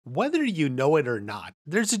Whether you know it or not,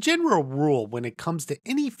 there's a general rule when it comes to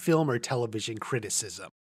any film or television criticism.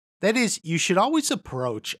 That is, you should always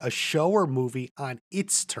approach a show or movie on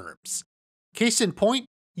its terms. Case in point,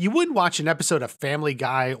 you wouldn't watch an episode of Family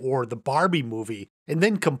Guy or the Barbie movie and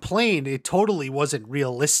then complain it totally wasn't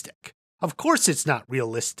realistic. Of course it's not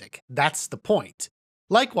realistic, that's the point.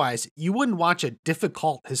 Likewise, you wouldn't watch a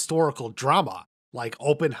difficult historical drama like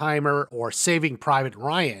Oppenheimer or Saving Private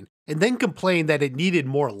Ryan and then complain that it needed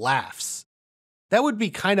more laughs. That would be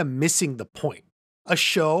kind of missing the point. A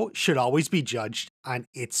show should always be judged on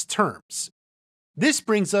its terms. This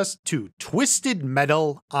brings us to Twisted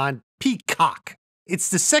Metal on Peacock. It's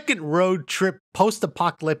the second road trip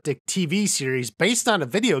post-apocalyptic TV series based on a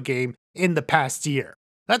video game in the past year.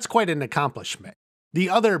 That's quite an accomplishment. The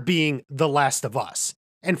other being The Last of Us.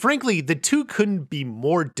 And frankly, the two couldn't be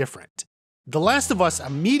more different. The Last of Us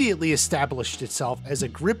immediately established itself as a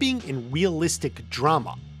gripping and realistic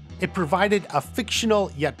drama. It provided a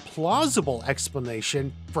fictional yet plausible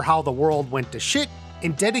explanation for how the world went to shit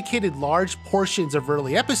and dedicated large portions of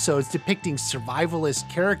early episodes depicting survivalist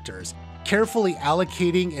characters, carefully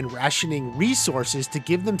allocating and rationing resources to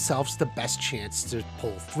give themselves the best chance to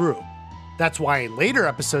pull through. That's why in later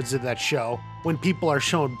episodes of that show, when people are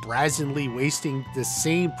shown brazenly wasting the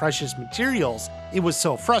same precious materials, it was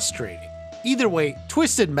so frustrating. Either way,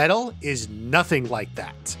 Twisted Metal is nothing like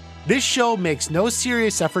that. This show makes no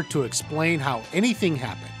serious effort to explain how anything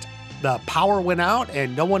happened. The power went out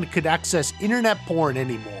and no one could access internet porn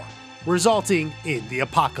anymore, resulting in the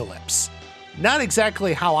apocalypse. Not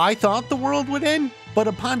exactly how I thought the world would end, but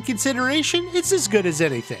upon consideration, it's as good as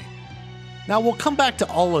anything. Now we'll come back to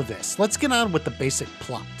all of this. Let's get on with the basic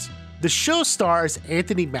plot. The show stars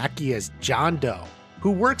Anthony Mackie as John Doe,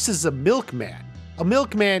 who works as a milkman. A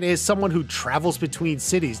milkman is someone who travels between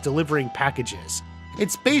cities delivering packages.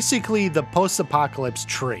 It's basically the post-apocalypse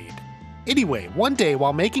trade. Anyway, one day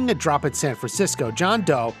while making a drop at San Francisco, John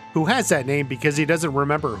Doe, who has that name because he doesn't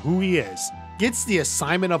remember who he is, gets the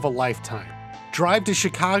assignment of a lifetime. Drive to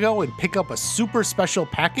Chicago and pick up a super special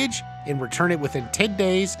package and return it within 10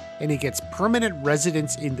 days, and he gets permanent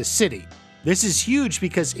residence in the city. This is huge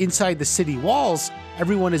because inside the city walls,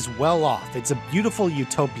 everyone is well off. It's a beautiful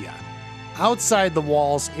utopia. Outside the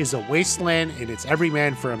walls is a wasteland and it's every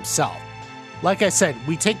man for himself. Like I said,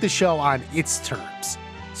 we take the show on its terms.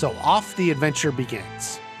 So off the adventure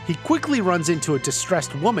begins. He quickly runs into a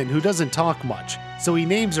distressed woman who doesn't talk much, so he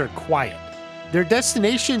names her Quiet. Their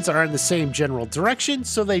destinations are in the same general direction,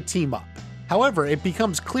 so they team up. However, it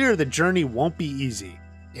becomes clear the journey won't be easy.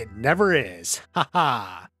 It never is.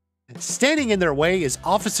 Haha. Standing in their way is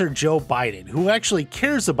Officer Joe Biden, who actually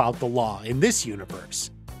cares about the law in this universe.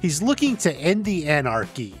 He's looking to end the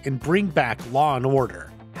anarchy and bring back law and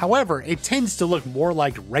order. However, it tends to look more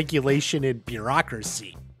like regulation and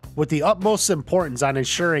bureaucracy, with the utmost importance on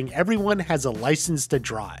ensuring everyone has a license to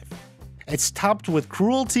drive. It's topped with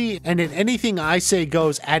cruelty and an anything I say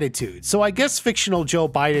goes attitude, so I guess fictional Joe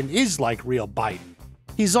Biden is like real Biden.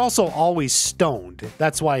 He's also always stoned,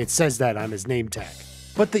 that's why it says that on his name tag.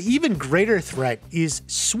 But the even greater threat is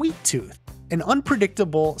Sweet Tooth, an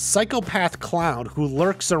unpredictable psychopath clown who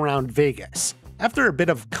lurks around Vegas. After a bit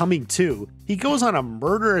of coming to, he goes on a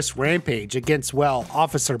murderous rampage against, well,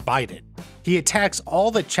 Officer Biden. He attacks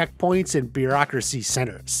all the checkpoints and bureaucracy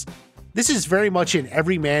centers. This is very much an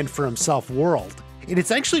every man for himself world, and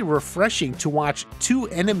it's actually refreshing to watch two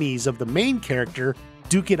enemies of the main character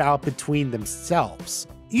duke it out between themselves.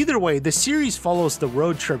 Either way, the series follows the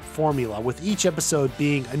road trip formula, with each episode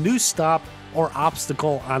being a new stop or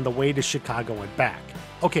obstacle on the way to Chicago and back.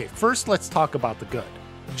 Okay, first let's talk about the good.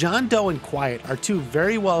 John Doe and Quiet are two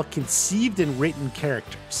very well conceived and written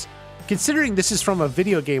characters. Considering this is from a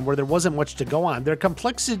video game where there wasn't much to go on, their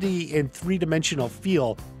complexity and three-dimensional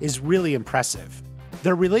feel is really impressive.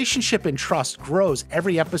 Their relationship and trust grows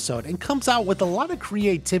every episode and comes out with a lot of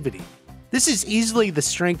creativity. This is easily the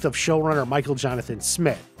strength of showrunner Michael Jonathan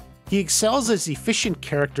Smith. He excels as efficient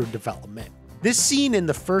character development. This scene in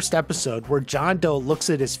the first episode where John Doe looks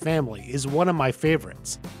at his family is one of my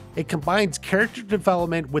favorites. It combines character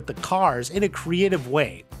development with the cars in a creative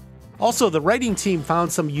way. Also, the writing team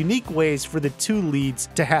found some unique ways for the two leads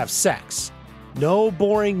to have sex. No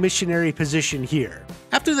boring missionary position here.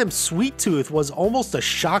 After them, Sweet Tooth was almost a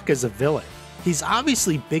shock as a villain. He's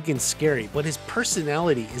obviously big and scary, but his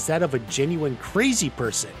personality is that of a genuine crazy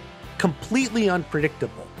person, completely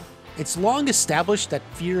unpredictable. It's long established that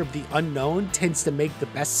fear of the unknown tends to make the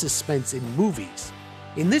best suspense in movies.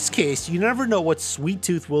 In this case, you never know what Sweet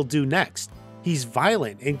Tooth will do next. He's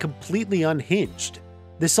violent and completely unhinged.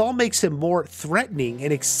 This all makes him more threatening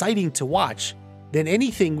and exciting to watch than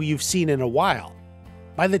anything you've seen in a while.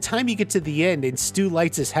 By the time you get to the end and Stu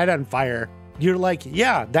lights his head on fire, you're like,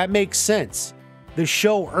 yeah, that makes sense. The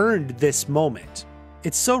show earned this moment.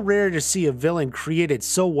 It's so rare to see a villain created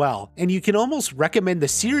so well, and you can almost recommend the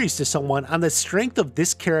series to someone on the strength of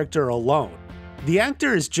this character alone. The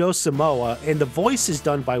actor is Joe Samoa, and the voice is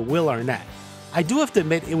done by Will Arnett. I do have to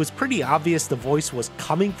admit, it was pretty obvious the voice was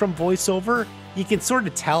coming from voiceover. You can sort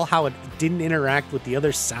of tell how it didn't interact with the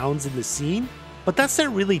other sounds in the scene, but that's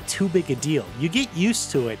not really too big a deal. You get used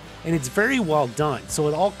to it, and it's very well done, so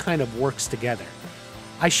it all kind of works together.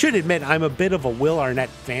 I should admit I'm a bit of a Will Arnett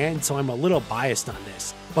fan, so I'm a little biased on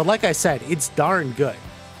this, but like I said, it's darn good.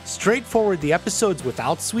 Straightforward, the episodes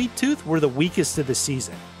without Sweet Tooth were the weakest of the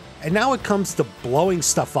season. And now it comes to blowing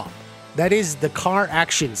stuff up. That is, the car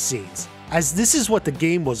action scenes. As this is what the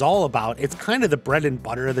game was all about, it's kind of the bread and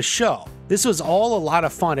butter of the show. This was all a lot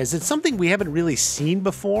of fun, as it's something we haven't really seen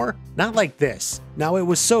before, not like this. Now, it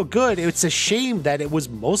was so good, it's a shame that it was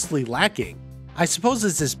mostly lacking. I suppose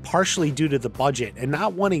this is partially due to the budget and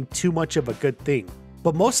not wanting too much of a good thing,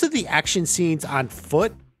 but most of the action scenes on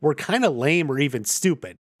foot were kind of lame or even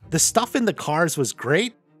stupid. The stuff in the cars was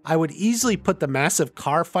great. I would easily put the massive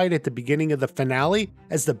car fight at the beginning of the finale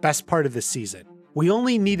as the best part of the season. We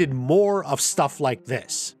only needed more of stuff like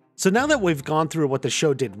this. So now that we've gone through what the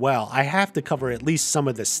show did well, I have to cover at least some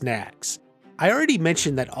of the snags. I already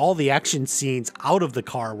mentioned that all the action scenes out of the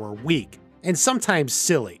car were weak, and sometimes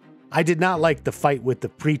silly. I did not like the fight with the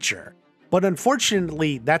preacher, but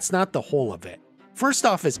unfortunately that's not the whole of it. First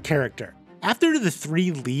off is character. After the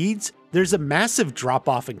three leads, there's a massive drop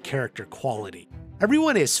off in character quality.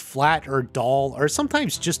 Everyone is flat or dull or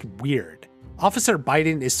sometimes just weird. Officer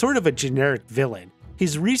Biden is sort of a generic villain.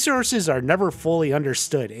 His resources are never fully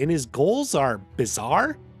understood and his goals are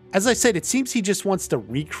bizarre. As I said, it seems he just wants to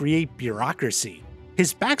recreate bureaucracy.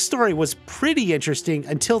 His backstory was pretty interesting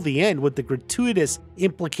until the end with the gratuitous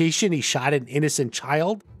implication he shot an innocent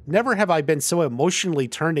child. Never have I been so emotionally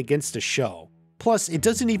turned against a show. Plus, it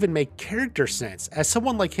doesn't even make character sense, as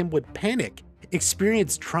someone like him would panic,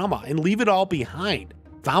 experience trauma, and leave it all behind,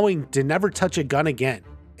 vowing to never touch a gun again.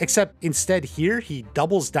 Except instead here, he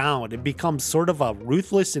doubles down and becomes sort of a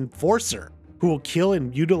ruthless enforcer who will kill and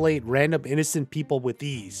mutilate random innocent people with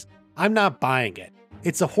ease. I'm not buying it.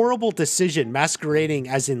 It's a horrible decision masquerading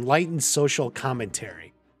as enlightened social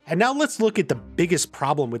commentary. And now let's look at the biggest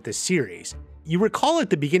problem with this series. You recall at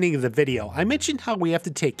the beginning of the video, I mentioned how we have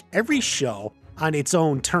to take every show on its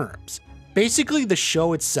own terms. Basically, the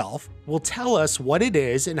show itself will tell us what it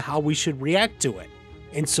is and how we should react to it.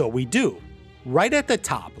 And so we do. Right at the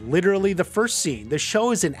top, literally the first scene, the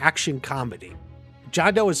show is an action comedy.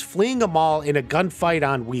 John Doe is fleeing a mall in a gunfight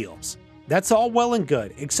on wheels. That's all well and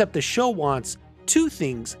good, except the show wants two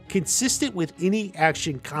things consistent with any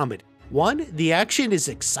action comedy. One, the action is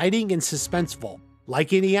exciting and suspenseful,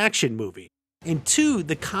 like any action movie. And two,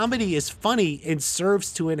 the comedy is funny and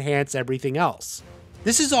serves to enhance everything else.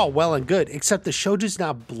 This is all well and good, except the show does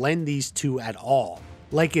not blend these two at all,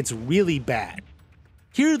 like it's really bad.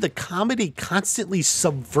 Here, the comedy constantly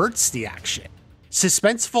subverts the action.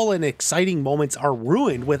 Suspenseful and exciting moments are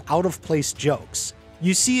ruined with out-of-place jokes.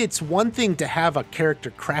 You see, it's one thing to have a character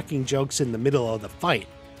cracking jokes in the middle of the fight,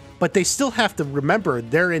 but they still have to remember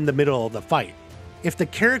they're in the middle of the fight. If the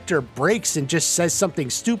character breaks and just says something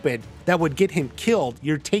stupid that would get him killed,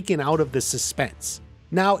 you're taken out of the suspense.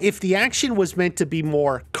 Now, if the action was meant to be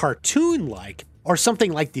more cartoon-like, or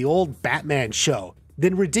something like the old Batman show,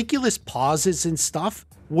 then ridiculous pauses and stuff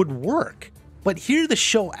would work. But here the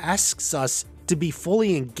show asks us to be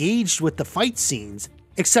fully engaged with the fight scenes,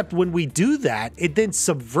 except when we do that, it then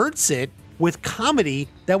subverts it with comedy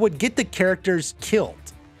that would get the characters killed.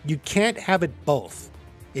 You can't have it both.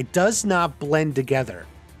 It does not blend together.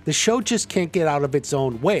 The show just can't get out of its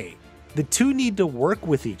own way. The two need to work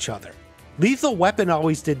with each other. Lethal Weapon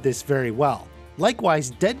always did this very well.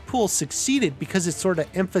 Likewise, Deadpool succeeded because it sort of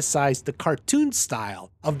emphasized the cartoon style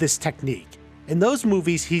of this technique. In those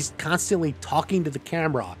movies, he's constantly talking to the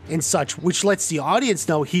camera and such, which lets the audience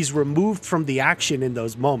know he's removed from the action in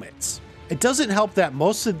those moments. It doesn't help that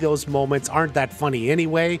most of those moments aren't that funny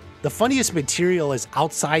anyway. The funniest material is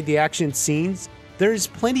outside the action scenes. There is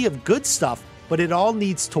plenty of good stuff, but it all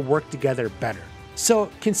needs to work together better. So,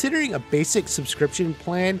 considering a basic subscription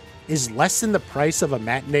plan is less than the price of a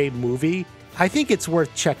matinee movie, I think it's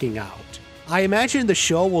worth checking out. I imagine the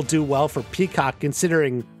show will do well for Peacock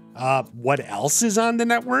considering what else is on the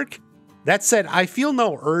network. That said, I feel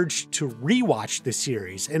no urge to rewatch the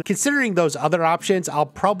series, and considering those other options, I'll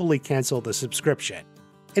probably cancel the subscription.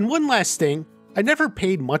 And one last thing, I never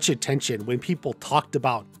paid much attention when people talked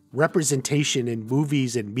about representation in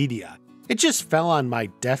movies and media. It just fell on my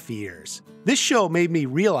deaf ears. This show made me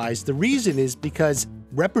realize the reason is because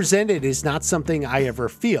represented is not something I ever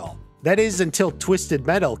feel. That is until Twisted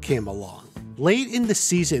Metal came along. Late in the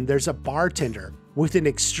season, there's a bartender with an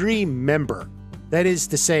extreme member, that is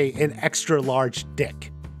to say, an extra large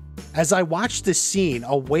dick. As I watched this scene,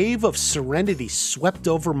 a wave of serenity swept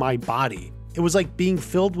over my body. It was like being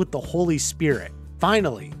filled with the Holy Spirit.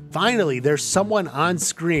 Finally, there's someone on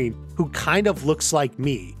screen who kind of looks like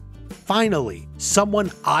me. Finally,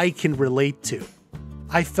 someone I can relate to.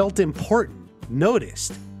 I felt important,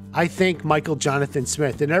 noticed. I thank Michael Jonathan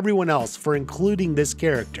Smith and everyone else for including this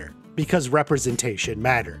character, because representation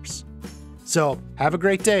matters. So, have a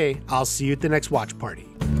great day. I'll see you at the next watch party.